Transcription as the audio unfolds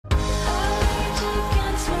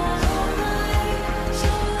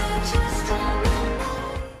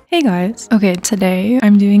Hey guys. Okay, today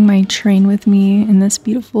I'm doing my train with me in this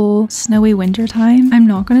beautiful snowy winter time. I'm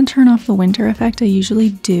not going to turn off the winter effect I usually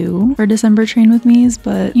do for December train with me's,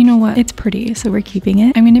 but you know what? It's pretty, so we're keeping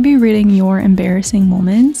it. I'm going to be reading your embarrassing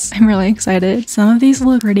moments. I'm really excited. Some of these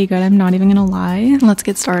look pretty good, I'm not even going to lie. Let's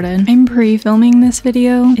get started. I'm pre-filming this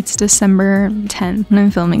video. It's December 10th when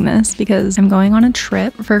I'm filming this because I'm going on a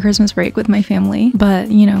trip for Christmas break with my family,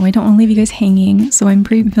 but you know, I don't want to leave you guys hanging, so I'm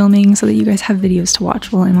pre-filming so that you guys have videos to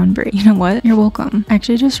watch while I'm on break. You know what? You're welcome. I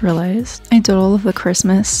actually just realized I did all of the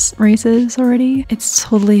Christmas races already. It's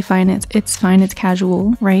totally fine. It's fine. It's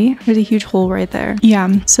casual, right? There's a huge hole right there. Yeah,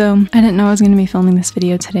 so I didn't know I was going to be filming this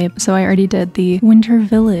video today, so I already did the Winter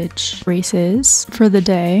Village races for the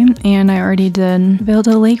day, and I already did Vale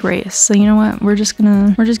Lake race. So you know what? We're just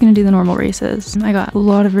gonna do the normal races. I got a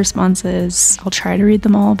lot of responses. I'll try to read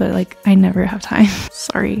them all, but like I never have time.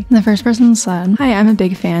 Sorry. The first person said, "Hi, I'm a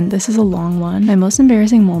big fan. This is a long one. My most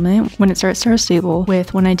embarrassing moment when it starts to our stable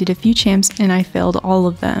with when I did a few champs and I failed all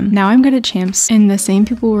of them. Now I'm good at champs and the same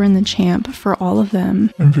people were in the champ for all of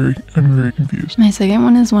them." I'm very confused. My second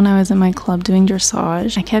one is when I was in my club doing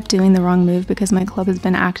dressage. I kept doing the wrong move because my club has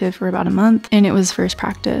been active for about a month and it was first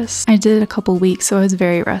practice. I did it a couple weeks, so I was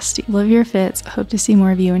very rusty. Love your fits. Hope to see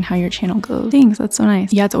more of you and how your channel goes. Thanks, that's so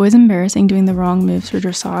nice. Yeah, it's always embarrassing doing the wrong moves for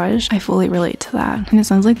dressage. I fully relate to that. And it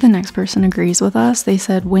sounds like the next person agrees with us. They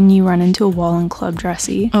said when you run into a wall in club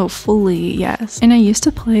dressy. Oh, fully, yes. And I used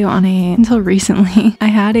to play on until recently, I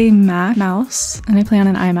had a Mac mouse and I play on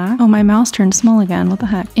an iMac. Oh, my mouse turned small again. What the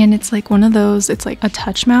heck? And it's like one of those, it's like a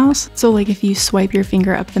touch mouse. So like if you swipe your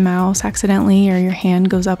finger up the mouse accidentally or your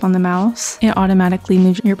hand goes up on the mouse, it automatically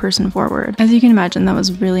moves your person forward. As you can imagine, that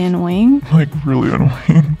was really annoying. Like really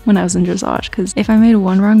annoying. When I was in dressage, because if I made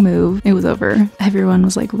one wrong move, it was over. Everyone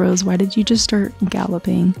was like, "Rose, why did you just start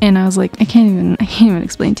galloping?" And I was like, I can't even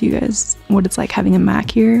explain to you guys what it's like having a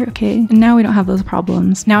Mac here, okay? And now we don't have those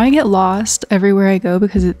problems. Now I get lost everywhere I go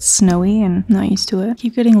because it's snowy and I'm not used to it.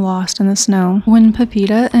 Keep getting lost in the snow. When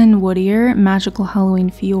Pepita and Woodier Magical Halloween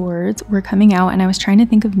Fjords were coming out and I was trying to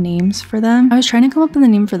think of names for them, I was trying to come up with a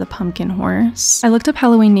name for the pumpkin horse. I looked up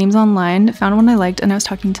Halloween names online, found one I liked, and I was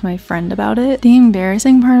talking to my friend about it. The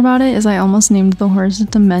embarrassing part about it is I almost named the horse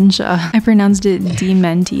Dementia. I pronounced it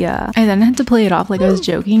Dementia. I then had to play it off like I was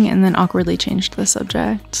joking and then awkwardly changed the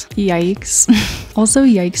subject. Yikes. Also,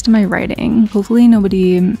 yikes to my writing. Hopefully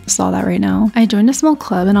nobody saw that right now. I joined a small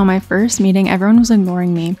club and on my first meeting, everyone was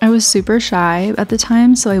ignoring me. I was super shy at the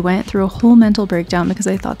time, so I went through a whole mental breakdown because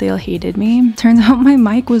I thought they all hated me. Turns out my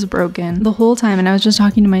mic was broken the whole time and I was just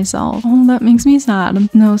talking to myself. Oh, that makes me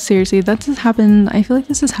sad. No, seriously, that's just happened. I feel like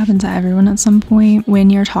this has happened to everyone at some point when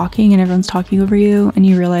you're talking and everyone's talking over you and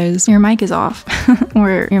you realize your mic is off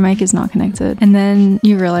or your mic is not connected. And then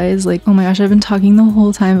you realize like, oh my gosh, I've been talking the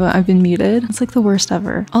whole time, but I've been muted. It's like the worst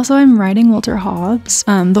ever. Also, I'm riding Walter Hobbs,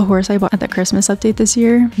 the horse I bought at the Christmas update this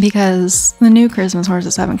year, because the new Christmas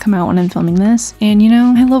horses haven't come out when I'm filming this. And you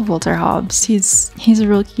know, I love Walter Hobbs. He's a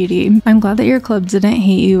real cutie. I'm glad that your club didn't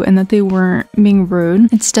hate you and that they weren't being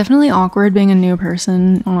rude. It's definitely awkward being a new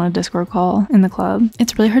person on a Discord call in the club.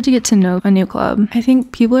 It's really hard to get to know a new club. I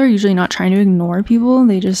think people are usually not trying to ignore people.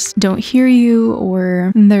 They just don't hear you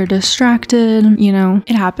or they're distracted. You know,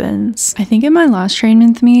 it happens. I think in my last train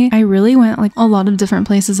with me, I really went like a lot of different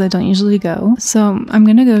places I don't usually go. So I'm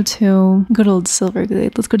gonna go to good old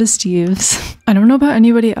Silverglade. Let's go to Steve's. I don't know about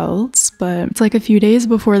anybody else, but it's like a few days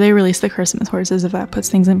before they release the Christmas horses, if that puts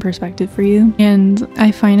things in perspective for you. And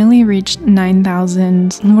I finally reached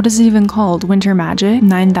 9,000. What is it even called? Winter Magic?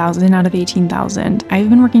 9,000 out of 18,000. I've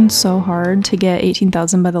been working so hard to get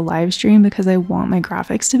 18,000 by the live stream because I want my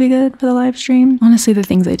graphics to be good for the live stream. Honestly, the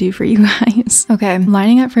things I do for you guys. Okay,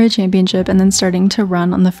 lining up for a championship and then starting to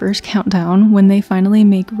run on the first countdown when they finally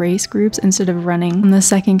make race groups instead of running on the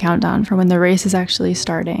second countdown for when the race is actually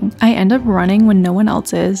starting. I end up running when no one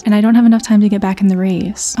else is and I don't have enough time to get back in the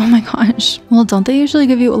race. Oh my gosh. Well, don't they usually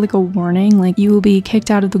give you like a warning, like you will be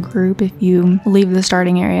kicked out of the group if you leave the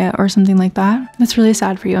starting area or something like that? That's really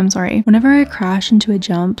sad for you, I'm sorry. Whenever I crash into a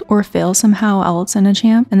jump or fail somehow else in a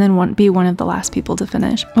champ and then be one of the last people to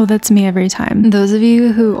finish. Oh, that's me every time. Those of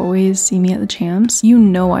you who always see me at the champs, you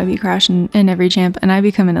know I be crashing in every champ and I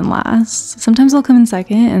be coming in last. Sometimes I'll come in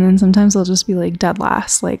second and then sometimes I'll just be like dead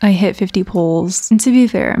last. Like I hit 50 poles. And to be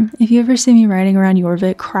fair, if you ever see me riding around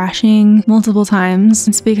Yorvik crashing multiple times,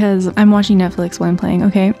 it's because I'm watching Netflix while I'm playing,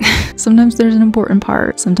 okay? Sometimes there's an important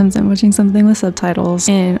part. Sometimes I'm watching something with subtitles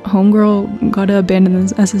and homegirl gotta abandon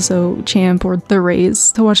this SSO champ or the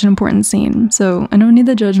race to watch an important scene. So I don't need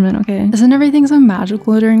the judgment, okay? Isn't everything so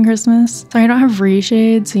magical during Christmas? Sorry, I don't have party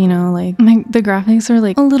shade, so you know, like the graphics are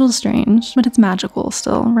like a little strange, but it's magical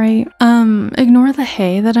still, right? Ignore the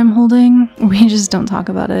hay that I'm holding. We just don't talk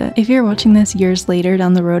about it. If you're watching this years later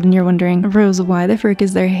down the road and you're wondering, Rose, why the frick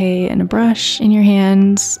is there hay and a brush in your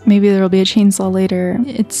hands? Maybe there'll be a chainsaw later.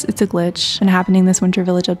 It's a glitch and happening this Winter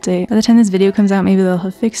Village update. By the time this video comes out, maybe they'll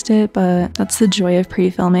have fixed it, but that's the joy of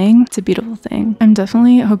pre-filming. It's a beautiful thing. I'm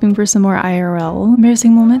definitely hoping for some more IRL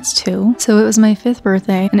embarrassing moments too. So it was my 5th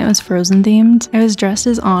birthday and it was Frozen themed. I was dressed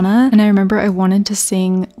as Anna and I remember I wanted to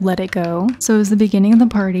sing Let It Go. So it was the beginning of the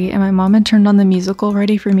party and my mom had turned on the musical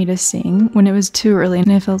ready for me to sing when it was too early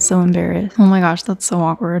and I felt so embarrassed. Oh my gosh, that's so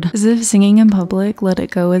awkward. As if singing in public Let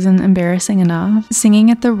It Go isn't embarrassing enough.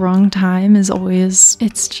 Singing at the wrong time is always,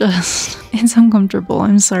 it's uncomfortable.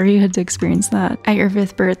 I'm sorry you had to experience that at your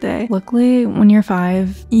 5th birthday. Luckily, when you're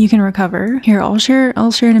 5, you can recover. Here, I'll share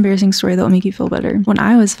an embarrassing story that will make you feel better. When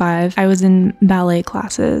I was 5, I was in ballet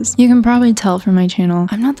classes. You can probably tell from my channel,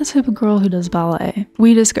 I'm not the type of girl who does ballet.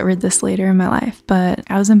 We discovered this later in my life, but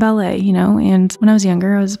I was in ballet, you know, and when I was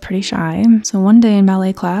younger, I was pretty shy. So one day in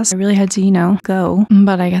ballet class, I really had to, you know, go,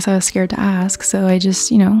 but I guess I was scared to ask. So I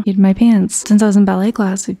just, you know, hid my pants. Since I was in ballet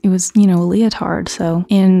class, it was, you know, a leotard. So,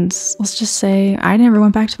 and let's just say I never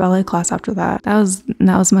went back to ballet class after that. That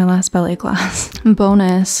was my last ballet class.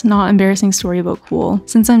 Bonus, not embarrassing story, but cool.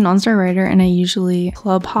 Since I'm non-star writer and I usually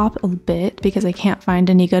club hop a bit because I can't find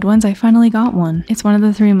any good ones, I finally got one. It's one of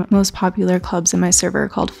the 3 most popular clubs in my server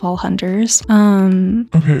called Fall Hunters.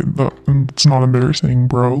 Okay, it's not embarrassing,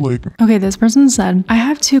 bro. Like, okay, this person said, I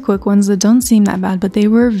have 2 quick ones that don't seem that bad, but they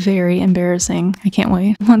were very embarrassing. I can't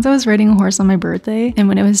wait. Once I was riding a horse on my birthday, and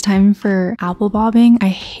when it was time for apple bobbing, I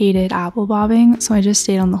hated apple bobbing, so I just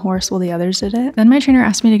stayed on the horse while the others did it. Then my trainer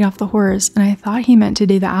asked me to get off the horse, and I thought he meant to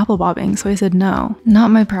do the apple bobbing, so I said no.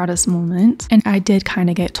 Not my proudest moment, and I did kind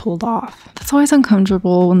of get told off. That's always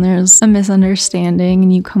uncomfortable when there's a misunderstanding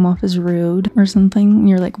and you come off as rude or something, and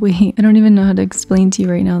you're like, wait, I don't even know how to explain to you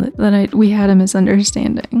right now that we had a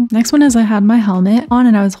misunderstanding. Next one is I had my helmet on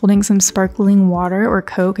and I was holding some sparkling water or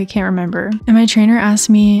Coke, I can't remember. And my trainer asked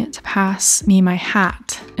me to pass me my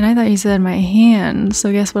hat. And I thought he said my hand,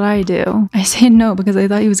 so guess what I do? I said no because I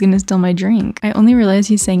thought he was gonna steal my drink. I only realized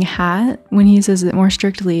he's saying hat when he says it more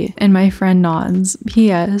strictly, and my friend nods.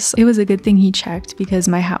 P.S. It was a good thing he checked because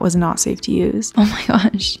my hat was not safe to use. Oh my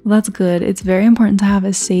gosh, well, that's good. It's very important to have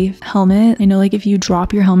a safe helmet. I know, like, if you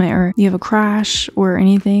drop your helmet or you have a crash or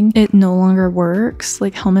anything, it no longer works.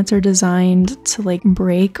 Like, helmets are designed to like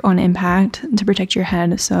break on impact to protect your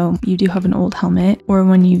head, so you do have an old helmet, or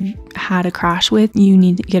when you've had a crash with, you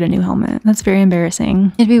need to get a new helmet. That's very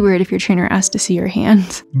embarrassing. It'd be weird if your trainer asked to see your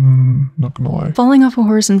hand. Not gonna lie. Falling off a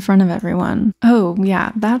horse in front of everyone. Oh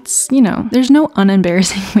yeah, that's, you know, there's no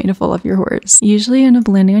unembarrassing way to fall off your horse. You usually end up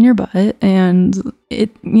landing on your butt, and it,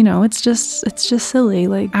 you know, it's just silly.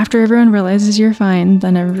 Like, after everyone realizes you're fine,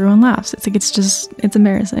 then everyone laughs. It's like, it's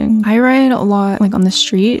embarrassing. I ride a lot like on the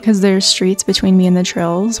street because there's streets between me and the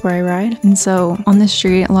trails where I ride, and so on the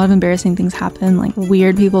street a lot of embarrassing things happen. Like,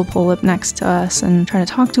 weird people pull up next to us and try to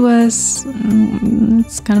talk to us.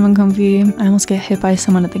 It's kind of uncomfy. I almost get hit by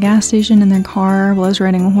someone at the gas station in their car while I was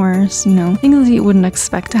riding a horse. You know, things that you wouldn't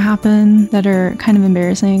expect to happen that are kind of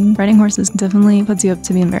embarrassing. Riding horses definitely puts you up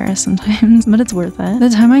to be embarrassed sometimes, but it's worth it. The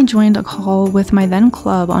time I joined a call with my then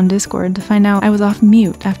club on Discord to find out I was off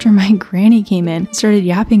mute after my granny came in and started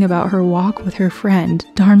yapping about her walk with her friend.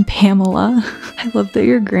 Darn Pamela. I love that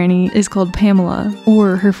your granny is called Pamela,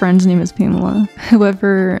 or her friend's name is Pamela.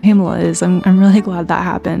 Whoever Pamela is, I'm really glad that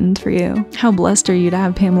happened for you. How blessed are you to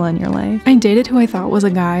have Pamela in your life? I dated who I thought was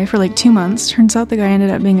a guy for like 2 months. Turns out the guy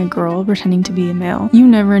ended up being a girl pretending to be a male. You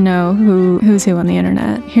never know who's who on the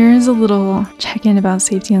internet. Here's a little check-in about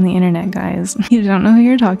safety on the internet, guys. You don't know who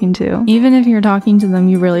you're talking to. Even if you're talking to them,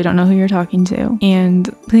 you really don't know who you're talking to.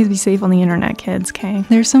 And please be safe on the internet, kids, okay?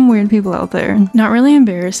 There's some weird people out there. Not really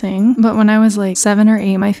embarrassing, but when I was like 7 or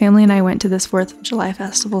 8, my family and I went to this 4th of July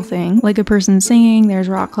festival thing. Like a person singing, there's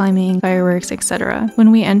rock climbing, fireworks, etc.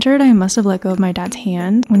 When we entered, I must have let go of my dad's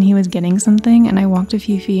hand when he was getting something, and I walked a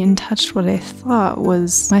few feet and touched what I thought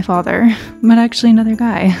was my father, but actually another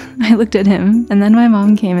guy. I looked at him, and then my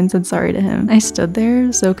mom came and said sorry to him. I stood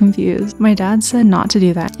there so confused. My dad said not to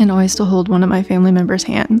do that and always to hold one of my family members'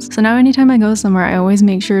 hands. So now anytime I go somewhere, I always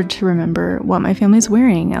make sure to remember what my family's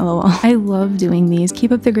wearing, lol. I love doing these.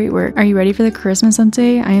 Keep up the great work. Are you ready for the Christmas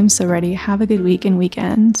update? I am so ready. Have a good week and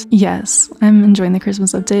weekend. Yes, I'm enjoying the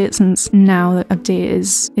Christmas update since now the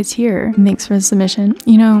update it's here. Thanks for the submission.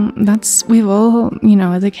 You know, we've all, you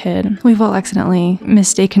know, as a kid, we've all accidentally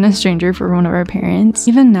mistaken a stranger for one of our parents.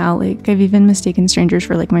 Even now, like, I've even mistaken strangers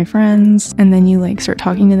for like my friends, and then you like start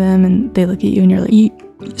talking to them and they look at you and you're like,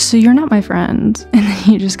 so you're not my friend. And then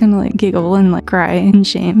you're just gonna like giggle and like cry in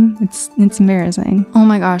shame. It's embarrassing. Oh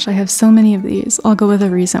my gosh, I have so many of these. I'll go with a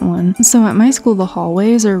recent one. So at my school, the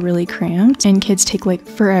hallways are really cramped and kids take like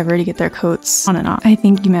forever to get their coats on and off. I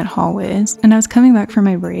think you meant hallways. And I was coming back from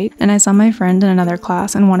my break and I saw my friend in another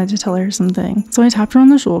class and wanted to tell her something. So I tapped her on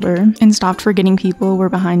the shoulder and stopped forgetting people were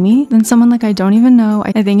behind me. Then someone like I don't even know,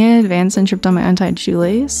 I think I advanced and tripped on my untied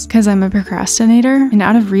shoelace because I'm a procrastinator, and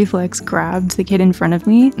out of reflex grabbed the kid in front of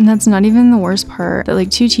me. And that's not even the worst part, that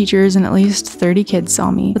like 2 teachers and at least 30 kids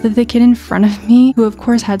saw me. But the kid in front of me, who of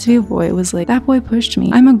course had to be a boy, was like, that boy pushed me.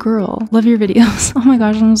 I'm a girl. Love your videos. Oh my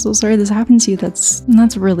gosh, I'm so sorry this happened to you. That's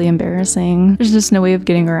really embarrassing. There's just no way of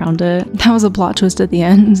getting around it. That was a plot twist at the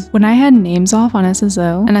end. When I had names off on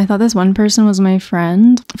SSO, and I thought this one person was my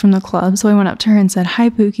friend from the club, so I went up to her and said, hi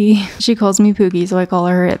Pookie. She calls me Pookie, so I call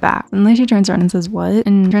her it back. And then she turns around and says, what?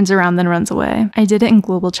 And turns around, then runs away. I did it in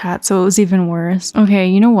global chat, so it was even worse. Okay,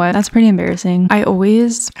 you know what? That's pretty embarrassing. I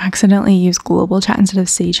always accidentally use global chat instead of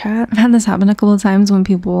say chat. I've had this happen a couple of times when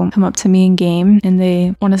people come up to me in game and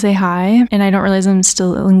they want to say hi, and I don't realize I'm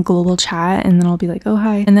still in global chat, and then I'll be like, oh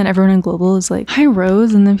hi. And then everyone in global is like, hi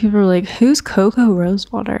Rose, and then people are like, who's Koko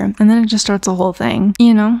Rosewater? And then it just starts a whole thing.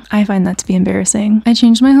 You know, I find that to be embarrassing. I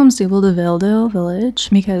changed my home stable to Valedale Village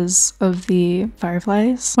because of the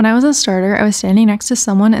fireflies. When I was a starter, I was standing next to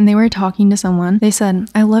someone and they were talking to someone. They said,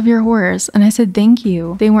 I love your horse. And I said, thank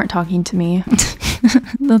you. They weren't talking to me.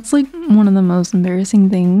 That's like one of the most embarrassing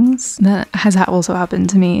things that has also happened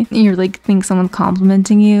to me. You're like, think someone's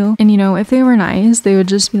complimenting you, and you know, if they were nice, they would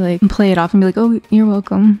just be like, play it off and be like, oh, you're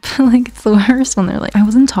welcome. Like, it's the worst when they're like, I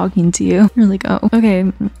wasn't talking to you. You're like, oh,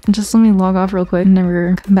 okay, just let me log off real quick and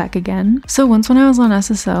never come back again. So once when I was on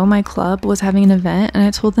SSO, my club was having an event and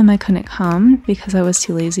I told them I couldn't come because I was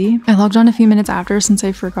too lazy. I logged on a few minutes after since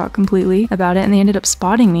I forgot completely about it, and they ended up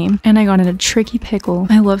spotting me and I got in a tricky pickle.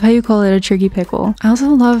 I love how you call it a tricky pickle. I also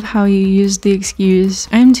love how you used the excuse,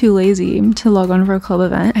 I'm too lazy to log on for a club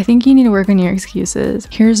event. I think you need to work on your excuses.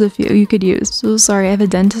 Here's a few you could use. So sorry, I have a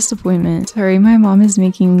dentist appointment. Sorry, my mom is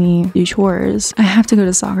making me do chores. I have to go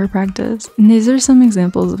to soccer practice. And these are some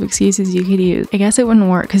examples of excuses you could use. I guess it wouldn't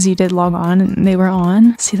work because you did log on and they were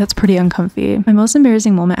on. See, that's pretty uncomfy. My most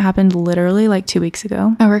embarrassing moment happened literally like 2 weeks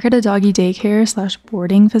ago. I work at a doggy daycare /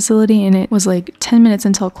 boarding facility, and it was like 10 minutes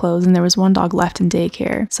until close and there was 1 dog left in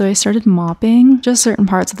daycare. So I started mopping just certain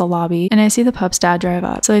parts of the lobby and I see the pup's dad drive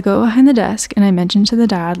up. So I go behind the desk and I mention to the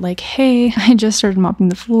dad like, hey, I just started mopping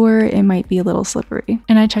the floor. It might be a little slippery.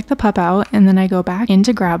 And I check the pup out and then I go back in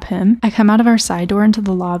to grab him. I come out of our side door into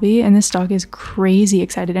the lobby and this dog is crazy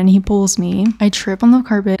excited and he pulls me. I trip on the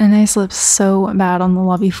carpet and I slip so bad on the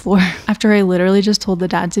lobby floor after I literally just told the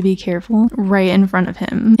dad to be careful right in front of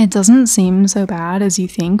him. It doesn't seem so bad as you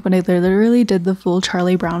think, but I literally did the full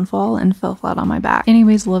Charlie Brown fall and fell flat on my back.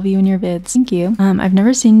 Anyways, love you and your vids. Thank you. I've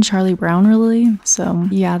never seen Charlie Brown really, so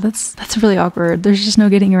yeah, that's really awkward. There's just no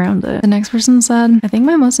getting around it. The next person said, I think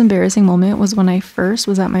my most embarrassing moment was when I first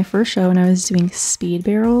was at my first show and I was doing speed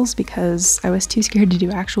barrels because I was too scared to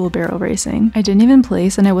do actual barrel racing. I didn't even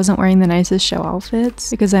place and I wasn't wearing the nicest show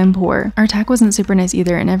outfits because I'm poor. Our tack wasn't super nice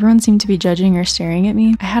either and everyone seemed to be judging or staring at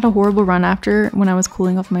me. I had a horrible run after when I was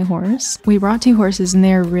cooling off my horse. We brought 2 horses and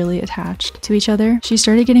they are really attached to each other. She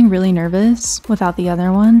started getting really nervous without the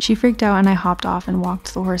other one. She freaked out and I hopped off and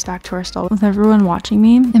walked the horse back to our stall with everyone watching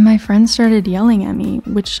me, and my friends started yelling at me,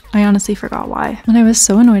 which I honestly forgot why. And I was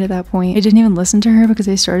so annoyed at that point, I didn't even listen to her because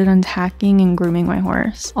I started untacking and grooming my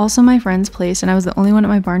horse. Also, my friends placed and I was the only one at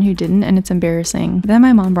my barn who didn't, and it's embarrassing. Then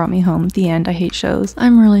my mom brought me home. The end. I hate shows.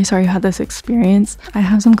 I'm really sorry you had this experience. I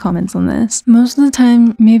have some comments on this. Most of the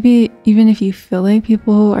time, maybe even if you feel like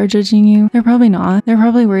people are judging you, they're probably not. They're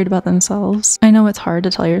probably worried about themselves. I know it's hard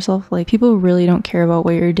to tell yourself like people really don't care about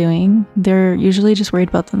what you're doing. They're usually just worried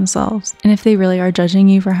about themselves. And if they really are judging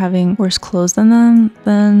you for having worse clothes than them,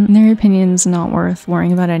 then their opinion's not worth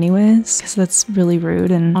worrying about anyways, because that's really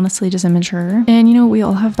rude and honestly just immature. And you know, we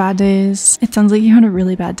all have bad days. It sounds like you had a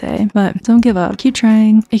really bad day, but don't give up. Keep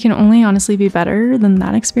trying. It can only honestly be better than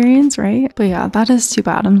that experience, right? But yeah, that is too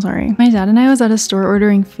bad. I'm sorry. My dad and I was at a store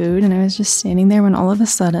ordering food and I was just standing there when all of a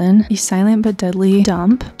sudden a silent but deadly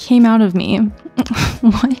dump came out of me.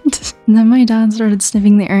 What? And then my dad started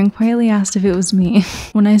sniffing the air and quietly asked if it was me.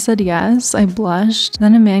 When I said yes, I blushed.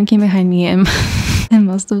 Then a man came behind me and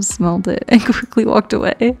must have smelled it and quickly walked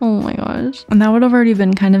away. Oh my gosh. And that would have already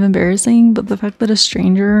been kind of embarrassing, but the fact that a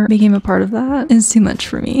stranger became a part of that is too much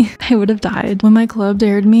for me. I would have died. When my club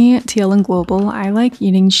dared me to yell in global, I like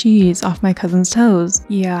eating cheese off my cousin's toes.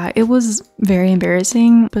 Yeah, it was very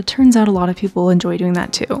embarrassing, but turns out a lot of people enjoy doing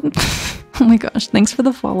that too. Oh my gosh, thanks for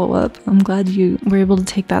the follow-up. I'm glad you were able to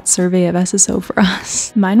take that survey of SSO for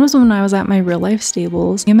us. Mine was when I was at my real life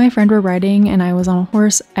stables. Me and my friend were riding and I was on a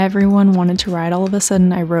horse everyone wanted to ride. All of a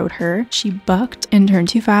sudden I rode her. She bucked and turned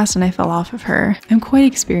too fast and I fell off of her. I'm quite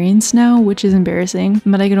experienced now, which is embarrassing,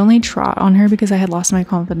 but I could only trot on her because I had lost my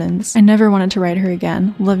confidence. I never wanted to ride her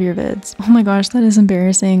again. Love your vids. Oh my gosh, that is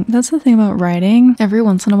embarrassing. That's the thing about riding. Every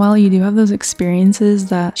once in a while you do have those experiences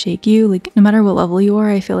that shake you. Like no matter what level you are,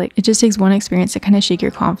 I feel like it just takes one experience to kind of shake your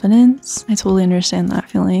confidence. I totally understand that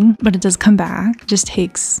feeling, but it does come back. It just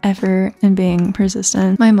takes effort and being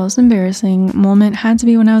persistent. My most embarrassing moment had to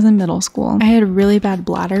be when I was in middle school. I had really bad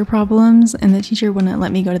bladder problems and the teacher wouldn't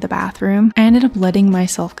let me go to the bathroom. I ended up letting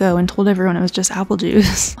myself go and told everyone it was just apple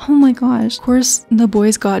juice. Oh my gosh. Of course, the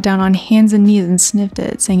boys got down on hands and knees and sniffed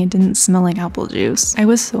it, saying it didn't smell like apple juice. I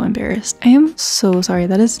was so embarrassed. I am so sorry.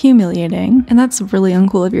 That is humiliating. And that's really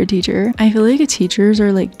uncool of your teacher. I feel like teachers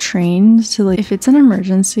are like trained to like, if it's an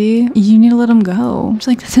emergency, you need to let them go. It's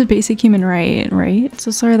like, that's a basic human right?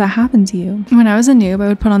 So sorry that happened to you. When I was a noob, I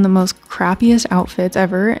would put on the most crappiest outfits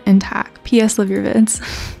ever and tack. PS, love your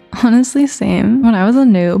vids. Honestly, same. When I was a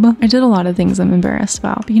noob, I did a lot of things I'm embarrassed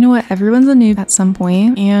about. But you know what? Everyone's a noob at some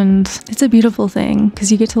point, and it's a beautiful thing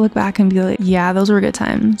because you get to look back and be like, yeah, those were good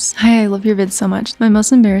times. Hi, I love your vids so much. My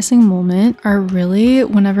most embarrassing moment are really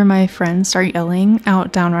whenever my friends start yelling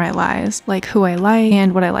out downright lies, like who I like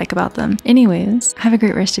and what I like about them. Anyways, have a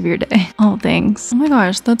great rest of your day. Oh, thanks. Oh my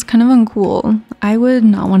gosh, that's kind of uncool. I would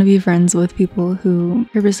not want to be friends with people who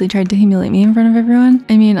purposely tried to humiliate me in front of everyone.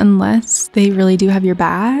 I mean, unless they really do have your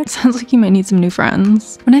back. It sounds like you might need some new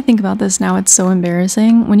friends. When I think about this now, it's so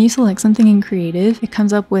embarrassing. When you select something in creative, it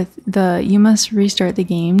comes up with the you must restart the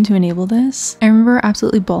game to enable this. I remember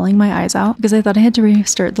absolutely bawling my eyes out because I thought I had to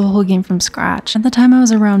restart the whole game from scratch. At the time I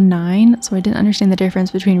was around 9, so I didn't understand the difference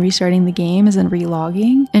between restarting the game as in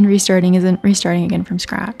relogging and restarting as in restarting again from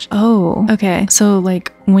scratch. Oh, okay. So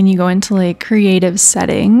like when you go into like creative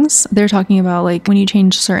settings, they're talking about like when you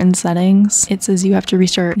change certain settings, it says you have to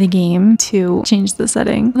restart the game to change the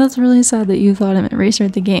setting. That's really sad that you thought it meant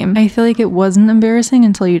restart the game. I feel like it wasn't embarrassing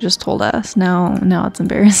until you just told us. Now it's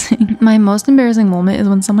embarrassing. My most embarrassing moment is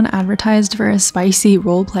when someone advertised for a spicy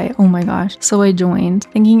roleplay. Oh my gosh. So I joined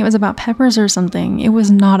thinking it was about peppers or something. It was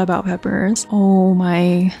not about peppers. Oh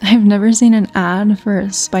my. I've never seen an ad for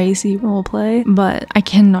a spicy roleplay, but I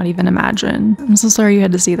cannot even imagine. I'm so sorry you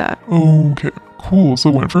had to see that. Okay. Cool. So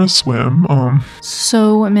went for a swim.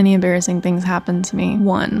 So many embarrassing things happened to me.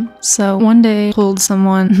 So one day I told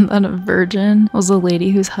someone that a virgin was a lady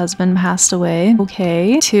whose husband passed away.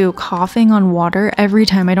 Okay. To coughing on water every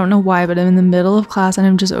time. I don't know why, but I'm in the middle of class and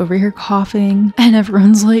I'm just over here coughing and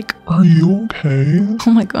everyone's like, are you okay?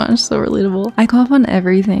 Oh my gosh, so relatable. I cough on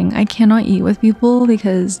everything. I cannot eat with people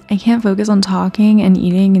because I can't focus on talking and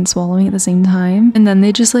eating and swallowing at the same time. And then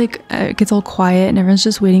they just like, it gets all quiet and everyone's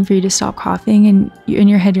just waiting for you to stop coughing. And in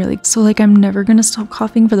your head, you're like, so like I'm never gonna stop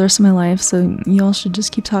coughing for the rest of my life, so y'all should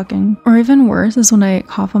just keep talking. Or even worse is when I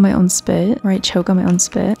cough on my own spit, or I choke on my own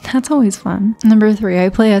spit. That's always fun. Number 3, I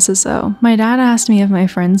play SSO. My dad asked me if my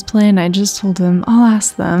friends play and I just told him, I'll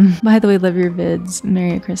ask them. By the way, love your vids.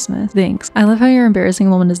 Merry Christmas. Thanks. I love how your embarrassing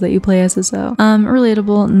moment is that you play SSO.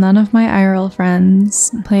 Relatable. None of my IRL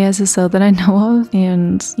friends play SSO that I know of,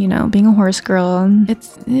 and you know, being a horse girl,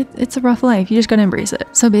 it's a rough life. You just gotta embrace it.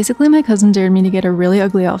 So basically my cousin dared me to get a really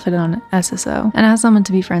ugly outfit on SSO and asked someone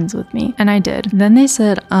to be friends with me, and I did. Then they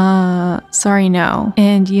said, sorry, no.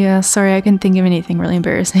 And yeah, sorry, I couldn't think of anything really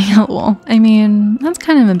embarrassing. Lol. I mean, that's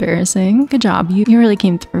kind of embarrassing. Good job. You really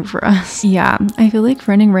came through for us. Yeah, I feel like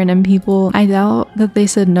friending random people, I doubt that they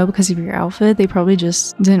said no because of your outfit. They probably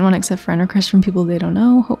just didn't want to accept friend requests from people they don't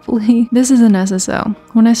know, hopefully. This is an SSO.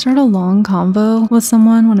 When I start a long convo with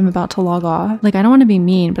someone when I'm about to log off, like I don't want to be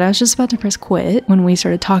mean, but I was just about to press quit when we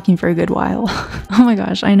started talking for a good while. Oh my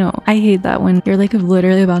gosh, I know. I hate that when you're like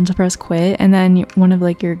literally about to press quit and then one of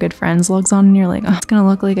like your good friends logs on and you're like, oh, it's gonna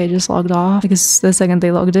look like I just logged off because the second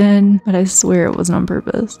they logged in, but I swear it wasn't on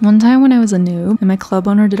purpose. One time when I was a noob and my club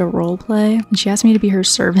owner did a role play and she asked me to be her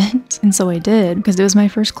servant, and so I did because it was my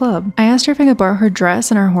first club. I asked her if I could borrow her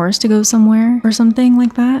dress and our horse to go somewhere or something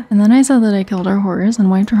like that, and then I said that I killed our horse and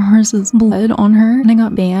wiped our horse's blood on her, and I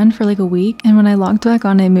got banned for like a week, and when I logged back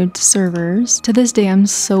on I moved to servers. To this day I'm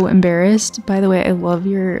so embarrassed. By the way, I love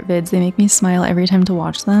your vids. They make me smile every time to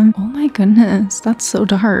watch them. Oh my goodness, that's so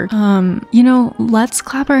dark. You know, let's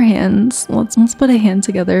clap our hands. Let's put a hand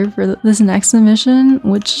together for this next submission,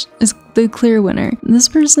 which is the clear winner. This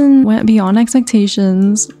person went beyond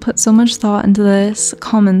expectations, put so much thought into this,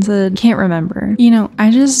 commented, can't remember. You know,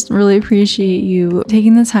 I just really appreciate you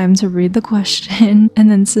taking the time to read the question and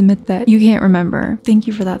then submit that you can't remember. Thank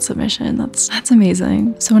you for that submission. That's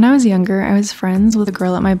amazing. So when I was younger, I was friends with a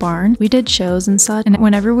girl at my barn. We did shows and such, and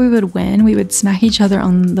whenever we would win, we would smack each other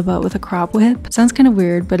on the butt with a crop whip. Sounds kind of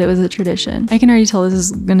weird, but it was a tradition. I can already tell this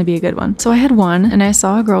is gonna be a good one. So I had won, and I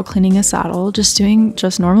saw a girl cleaning a saddle, just doing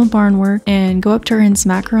normal barn work, and go up to her and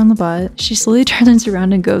smack her on the butt. She slowly turns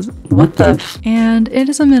around and goes, "What the f-?" And it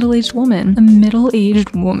is a middle-aged woman. A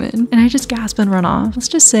middle-aged woman. And I just gasp and run off. Let's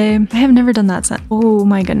just say I have never done that since. Oh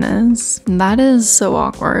my goodness. That is so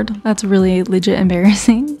awkward. That's really legit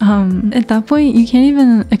embarrassing. At that point, you can't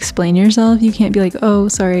even explain yourself. You can't be like, "Oh,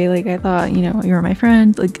 sorry, like I thought, you know, you were my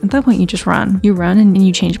friend." Like at that point, you just run. You run and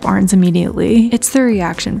you change barns immediately. It's the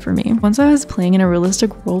reaction for me. Once I was playing in a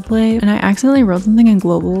realistic roleplay and I accidentally wrote something in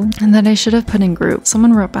global and that I should have put in group.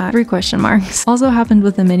 Someone wrote back 3 question marks. Also happened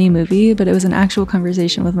with the mini movie, but it was an actual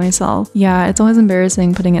conversation with myself. Yeah, it's always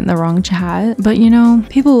embarrassing putting it in the wrong chat, but you know,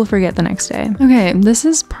 people will forget the next day. Okay, this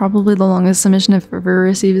is probably the longest submission I've ever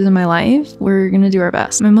received in my life. We're gonna do our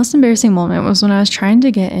best. My most embarrassing moment was when I was trying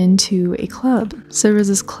to get into a club. So there was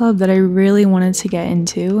this club that I really wanted to get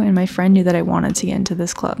into, and my friend knew that I wanted to get into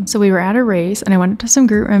this club. So we were at a race and I went up to some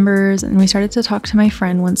group members and we started to talk to my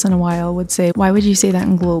friend once in a while, would say, "Why would you say that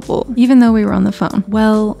in global?" Even though we were on the phone.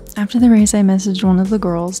 Well, after the race, I messaged one of the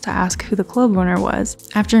girls to ask who the club owner was.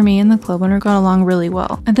 After me and the club owner got along really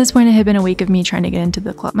well. At this point, it had been a week of me trying to get into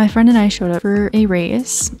the club. My friend and I showed up for a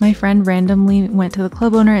race. My friend randomly went to the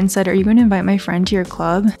club owner and said, "Are you going to invite my friend to your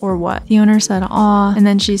club or what?" The owner said, "Aw," and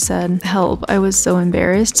then she said, "Help." I was so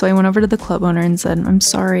embarrassed. So I went over to the club owner and said, "I'm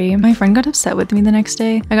sorry." My friend got upset with me the next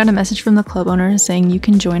day. I got a message from the club owner saying, "You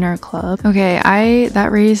can join our club." Okay,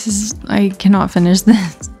 that race is, I cannot finish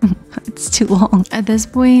this. It's too long. At this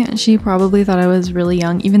point, she probably thought I was really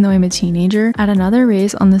young, even though I'm a teenager. At another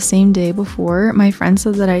race on the same day before, my friend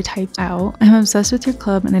said that I typed out, "I'm obsessed with your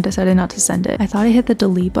club," and I decided not to send it. I thought I hit the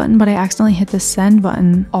delete button, but I accidentally hit the send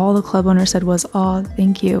button. All the club owner said was, "Oh,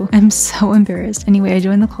 thank you." I'm so embarrassed. Anyway, I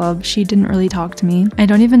joined the club. She didn't really talk to me. I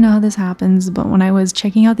don't even know how this happens, but when I was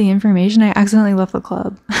checking out the information, I accidentally left the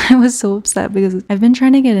club. I was so upset because I've been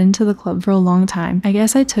trying to get into the club for a long time. I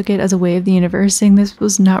guess I took it as a way of the universe saying this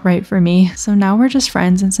was not right for me. So now we're just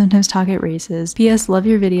friends and sometimes talk at races. P.S. Love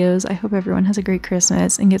your videos. I hope everyone has a great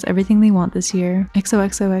Christmas and gets everything they want this year.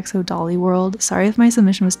 XOXOXO Dolly World. Sorry if my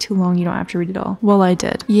submission was too long. You don't have to read it all. Well, I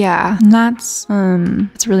did. Yeah, that's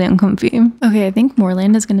it's really uncomfy. Okay, I think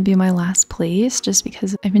Moorland is going to be my last place just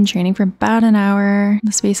because I've been training for about an hour.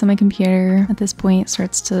 The space on my computer at this point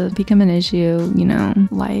starts to become an issue, you know,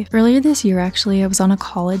 life. Earlier this year, actually, I was on a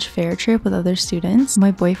college fair trip with other students.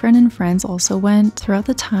 My boyfriend and friends also went. Throughout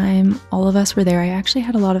the time all of us were there, I actually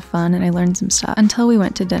had a lot of fun and I learned some stuff until we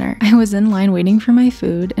went to dinner. I was in line waiting for my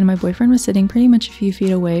food and my boyfriend was sitting pretty much a few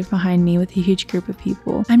feet away behind me with a huge group of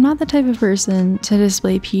people. I'm not the type of person to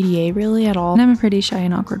display PDA really at all, and I'm a pretty shy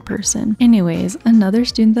and awkward person. Anyways, another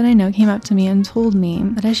student that I know came up to me and told me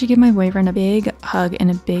that I should give my boyfriend a big hug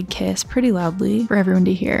and a big kiss pretty loudly for everyone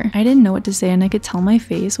to hear. I didn't know what to say and I could tell my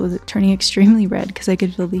face was turning extremely red because I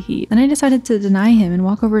could feel the heat. Then I decided to deny him and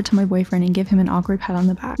walk over to my boyfriend and give him an awkward pat on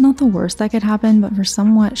the back. Not the worst that could happen, but for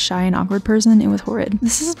somewhat shy and awkward person, it was horrid.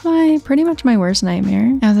 This is pretty much my worst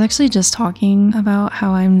nightmare. I was actually just talking about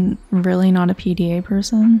how I'm really not a PDA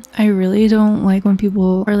person. I really don't like when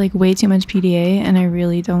people are like way too much PDA, and I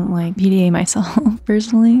really don't like PDA myself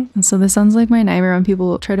personally. And so this sounds like my nightmare when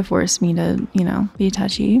people try to force me to, you know, be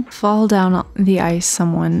touchy. Fall down the ice,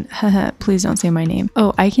 someone. Please don't say my name.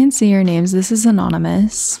 Oh, I can't see your names. This is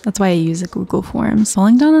anonymous. That's why I use Google Forms.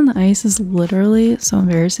 Falling down on the ice is literally so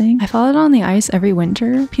embarrassing. I fall on the ice every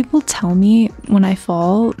winter. People tell me when I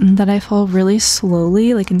fall that I fall really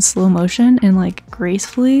slowly, like in slow motion and like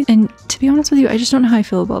gracefully. And to be honest with you, I just don't know how I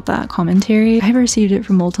feel about that commentary. I've received it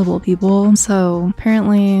from multiple people. So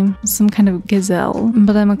apparently some kind of gazelle,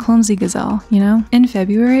 but I'm a clumsy gazelle, you know? In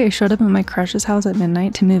February, I showed up at my crush's house at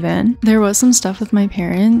midnight to move in. There was some stuff with my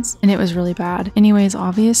parents and it was really bad. Anyways,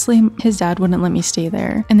 obviously his dad wouldn't let me stay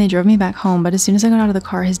there and they drove me back home. But as soon as I got out of the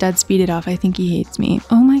car, his dad speeded off. I think he hates me.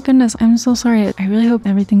 Oh my goodness, I'm so sorry. I really hope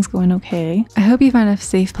everything's going okay. I hope you find a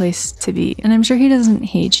safe place to be. And I'm sure he doesn't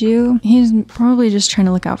hate you. He's probably just trying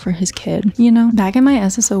to look out for his kid, you know? Back in my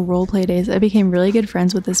SSO roleplay days, I became really good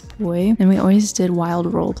friends with this boy and we always did wild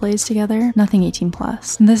roleplays together. Nothing 18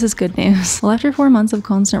 plus. This is good news. Well, after 4 months of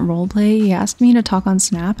constant roleplay, he asked me to talk on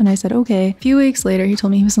Snap and I said, okay. A few weeks later, he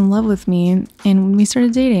told me he was in love with me and we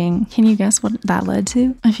started dating. Can you guess what that led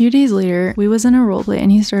to? A few days later, we was in a roleplay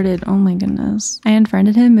and he started, oh my goodness. I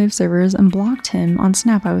unfriended him moved servers and blocked him on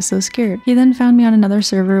Snap. I was so scared. He then found me on another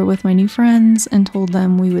server with my new friends and told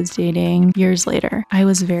them we was dating years later. I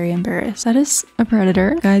was very embarrassed. That is a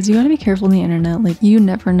predator. Guys, you gotta be careful on the internet. Like, you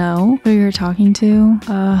never know who you're talking to.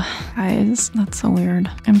 Guys, that's so weird.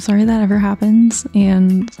 I'm sorry that ever happens.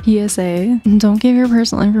 And PSA, don't give your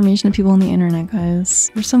personal information to people on the internet,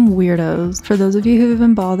 guys. We're some weirdos. For those of you who have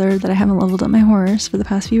been bothered that I haven't leveled up my horse for the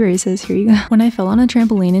past few races, here you go. When I fell on a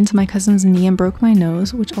trampoline into my cousin's knee and broke my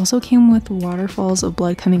nose, which also came with waterfalls of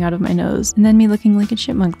blood coming out of my nose, and then me looking like a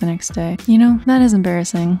chipmunk the next day. You know, that is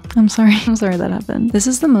embarrassing. I'm sorry. I'm sorry that happened. This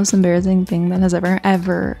is the most embarrassing thing that has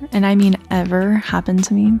ever, and I mean ever, happened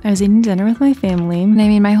to me. I was eating dinner with my family, and I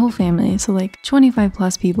mean my whole family, so like 25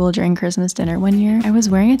 plus people during Christmas dinner one year. I was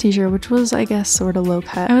wearing a t-shirt, which was, I guess, sort of low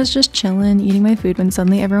cut. I was just chilling, eating my food, when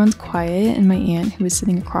suddenly everyone's quiet, and my aunt, who was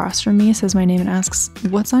sitting across from me, says my name and asks,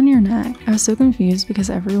 "What's on your neck?" I was so confused because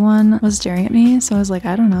everyone was staring at me, so I was like,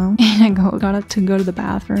 I don't know. And I got up to go to the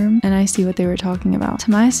bathroom, and I see what they were talking about.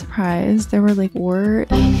 To my surprise, there were like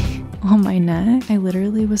on my neck. I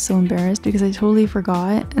literally was so embarrassed because I totally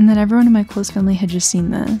forgot, and then everyone in my close family had just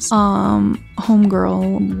seen this.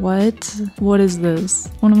 Homegirl, what is this?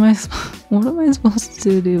 What am I supposed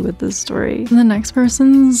to do with this story? The next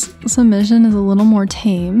person's submission is a little more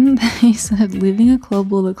tame. They said, leaving a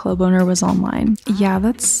club while the club owner was online. Yeah,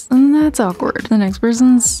 that's awkward. The next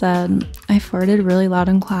person said, I farted really loud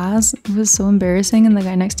in class. It was so embarrassing, and the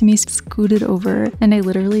guy next to me scooted over, and I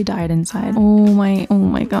literally died inside. Oh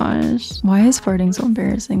my gosh. Why is farting so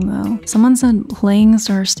embarrassing though? Someone said playing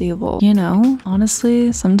Star Stable. You know,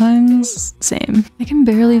 honestly, sometimes same. I can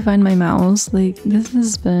barely find my mouse. Like,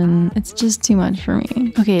 it's just too much for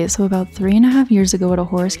me. Okay, so about 3.5 years ago at a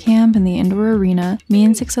horse camp in the indoor arena, me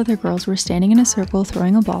and 6 other girls were standing in a circle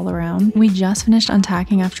throwing a ball around. We just finished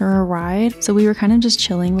untacking after a ride, so we were kind of just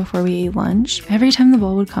chilling before we ate lunch. Every time the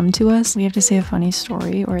ball would come to us, we have to say a funny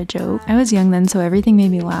story or a joke. I was young then, so everything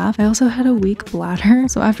made me laugh. I also had a weak bladder,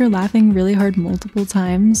 so after laughing really hard multiple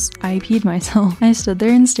times, I peed myself. I stood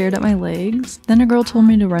there and stared at my legs. Then a girl told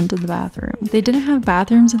me to run to the bathroom. They didn't have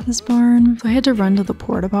bathrooms at this barn, so I had to run to the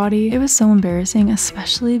porta potty. It was so embarrassing,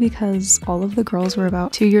 especially because all of the girls were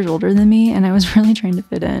about 2 years older than me, and I was really trying to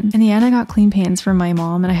fit in. In the end, I got clean pants from my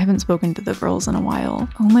mom, and I haven't spoken to the girls in a while.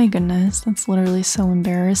 Oh my goodness, that's literally so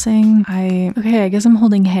embarrassing. Okay, I guess I'm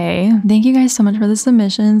holding hay. Thank you guys so much for the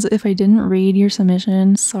submissions. If I didn't read your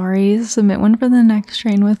submission, sorry. Submit one for the next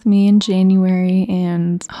train with me in January,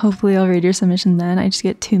 and hopefully I'll read your submission then. I just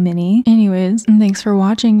get too many. Anyways, thanks for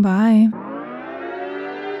watching. Bye.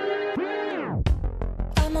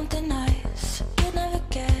 I'm on thin ice, you'd never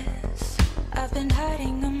guess. I've been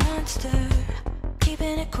hiding a monster,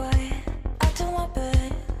 keeping it quiet.